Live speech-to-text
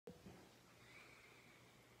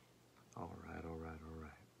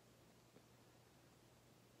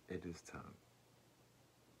It is time.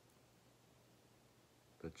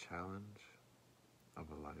 The challenge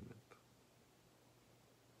of alignment.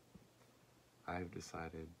 I have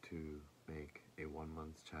decided to make a 1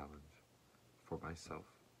 month challenge for myself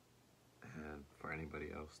and for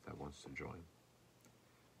anybody else that wants to join.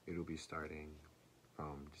 It'll be starting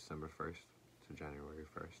from December 1st to January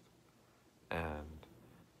 1st. And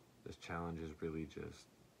this challenge is really just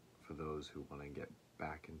for those who want to get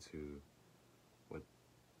back into what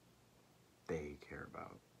they care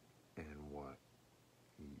about and what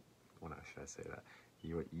should I say that?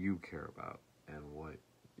 What you care about and what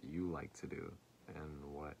you like to do and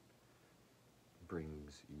what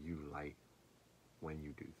brings you light when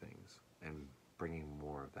you do things, and bringing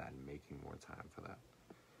more of that and making more time for that.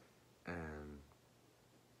 And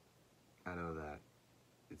I know that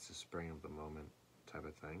it's a spring of the moment type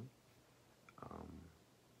of thing,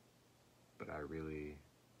 but I really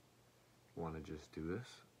want to just do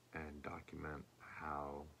this and document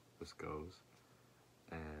how this goes,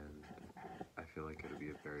 and I feel like it'll be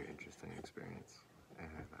a very interesting experience,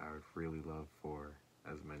 and I would really love for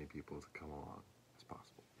as many people to come along as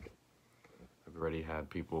possible. I've already had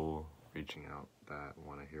people reaching out that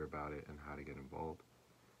want to hear about it and how to get involved.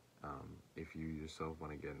 If you yourself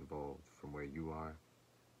want to get involved from where you are,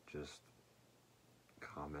 just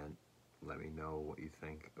comment, let me know what you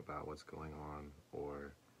think about what's going on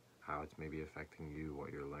or how it's maybe affecting you,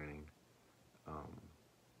 what you're learning.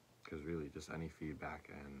 Because really just any feedback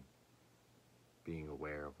and being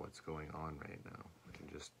aware of what's going on right now and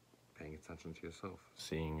just paying attention to yourself,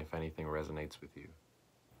 seeing if anything resonates with you.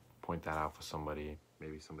 Point that out for somebody.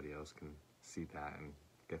 Maybe somebody else can see that and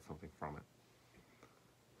get something from it.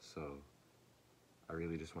 So I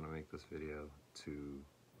really just want to make this video to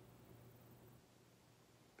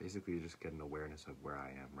basically just get an awareness of where I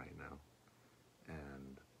am right now.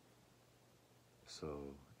 And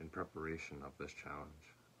so in preparation of this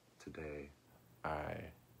challenge, today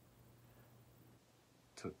I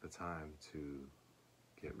took the time to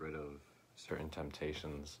get rid of certain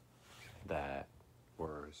temptations that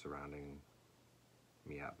were surrounding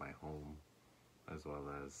me at my home, as well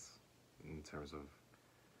as in terms of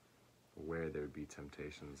where there would be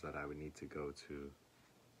temptations that I would need to go to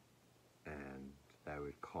and that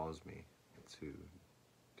would cause me to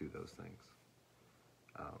do those things.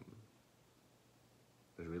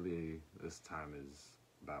 But really, this time is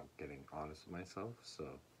about getting honest with myself,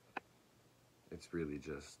 so it's really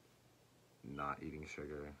just not eating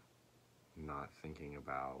sugar, not thinking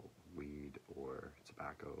about weed or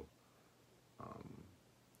tobacco,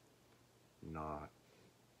 not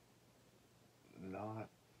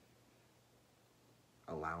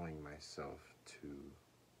allowing myself to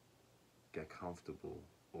get comfortable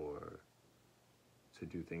or to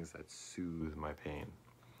do things that soothe my pain.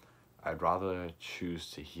 I'd rather choose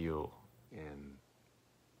to heal in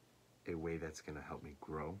a way that's going to help me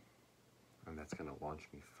grow and that's going to launch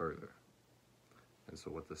me further. And so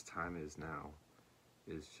what this time is now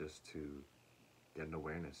is just to get an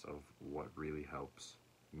awareness of what really helps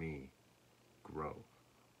me grow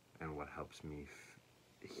and what helps me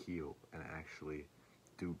heal and actually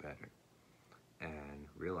do better, and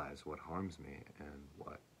realize what harms me and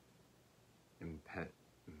what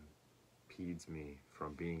impedes me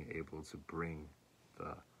from being able to bring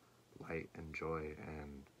the light and joy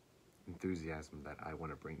and enthusiasm that I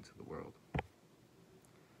want to bring to the world.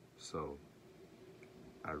 So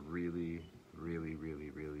I really, really,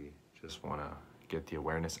 really, really just want to get the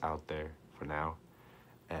awareness out there for now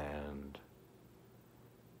and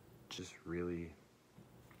just really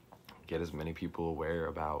get as many people aware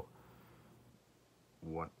about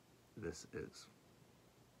what this is.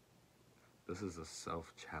 This is a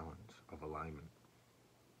self-challenge of alignment.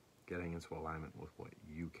 Getting into alignment with what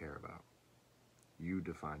you care about. You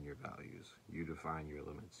define your values. You define your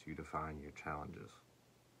limits. You define your challenges.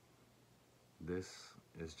 This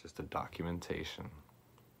is just a documentation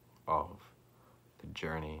of the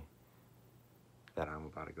journey that I'm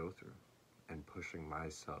about to go through and pushing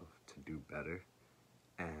myself to do better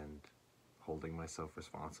and holding myself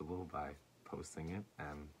responsible by posting it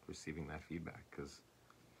and receiving that feedback, because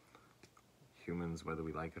humans, whether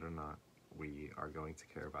we like it or not, we are going to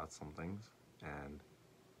care about some things, and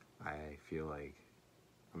I feel like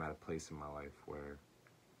I'm at a place in my life where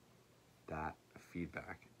that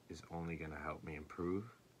feedback is only going to help me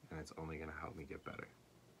improve, and it's only going to help me get better.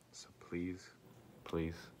 So please,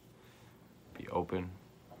 please be open,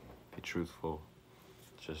 be truthful,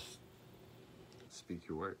 just speak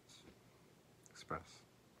your words, express.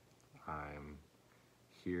 I'm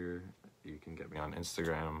here. You can get me on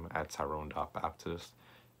Instagram at Tyrone.Baptist.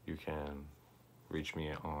 You can reach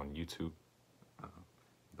me on YouTube.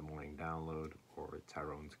 the Morning Download or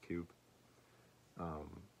Tyrone's Cube.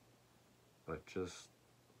 But just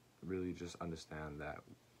really just understand that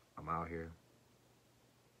I'm out here.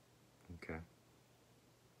 Okay.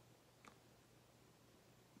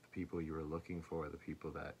 The people you are looking for, the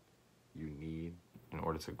people that you need in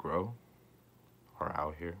order to grow, are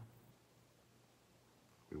out here.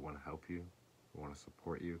 We want to help you. We want to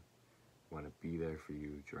support you. We want to be there for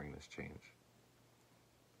you during this change.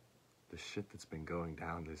 The shit that's been going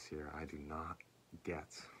down this year, I do not get.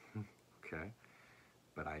 Okay?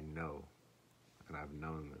 But I know, and I've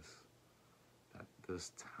known this, that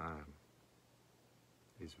this time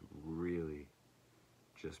is really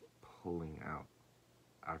just pulling out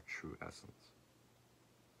our true essence,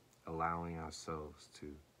 allowing ourselves to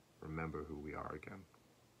remember who we are again.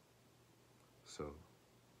 So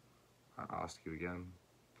I ask you again,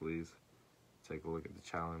 please take a look at the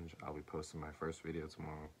challenge. I'll be posting my first video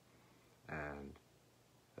tomorrow, and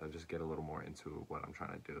I'll just get a little more into what I'm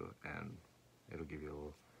trying to do, and it'll give you a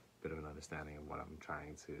little bit of an understanding of what I'm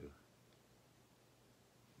trying to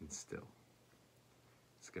instill.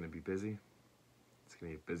 It's gonna be busy. It's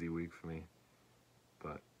gonna be a busy week for me,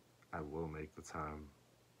 but I will make the time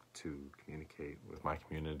to communicate with my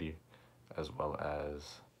community, as well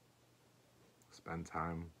as spend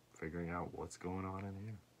time figuring out what's going on in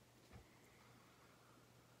here.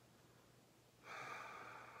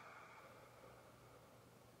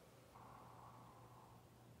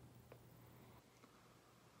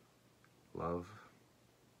 Love,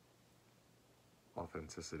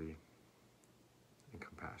 authenticity, and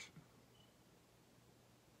compassion.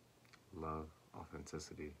 Love,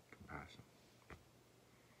 authenticity, compassion.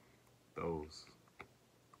 Those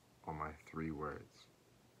are my 3 words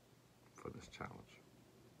for this challenge.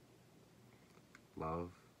 Love,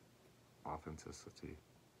 authenticity,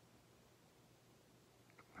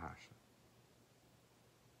 compassion.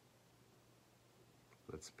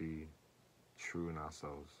 Let's be true in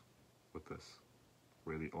ourselves with this.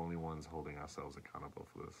 We're the only ones holding ourselves accountable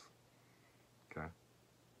for this. Okay?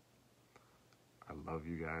 I love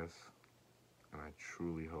you guys, and I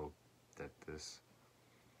truly hope that this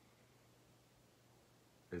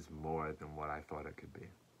is more than what I thought it could be.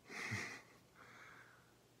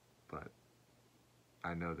 But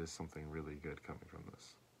I know there's something really good coming from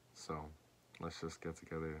this. So let's just get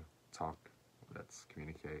together, talk, let's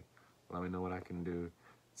communicate. Let me know what I can do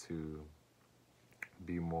to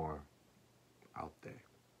be more out there,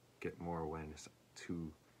 get more awareness to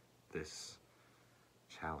this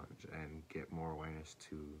challenge, and get more awareness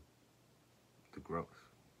to the growth.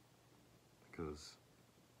 Because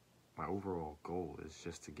my overall goal is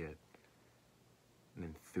just to get an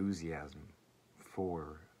enthusiasm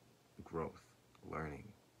for growth, learning,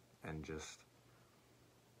 and just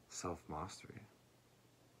self-mastery.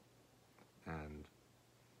 And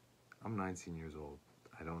I'm 19 years old.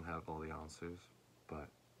 I don't have all the answers, but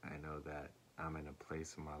I know that I'm in a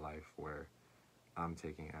place in my life where I'm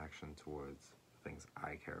taking action towards things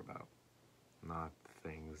I care about, not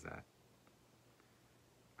things that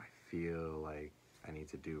I feel like I need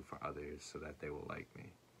to do for others so that they will like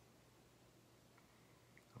me.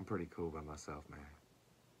 I'm pretty cool by myself, man.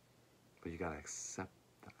 But you gotta accept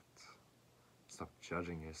that. Stop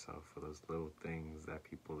judging yourself for those little things that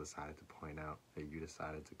people decided to point out that you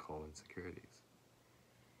decided to call insecurities.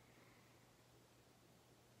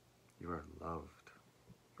 You are loved.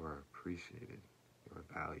 You are appreciated. You are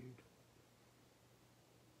valued.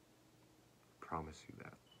 I promise you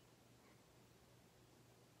that.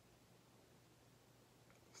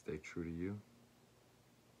 Stay true to you.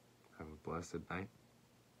 Have a blessed night.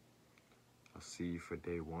 I'll see you for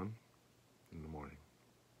day 1 in the morning.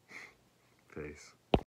 Peace.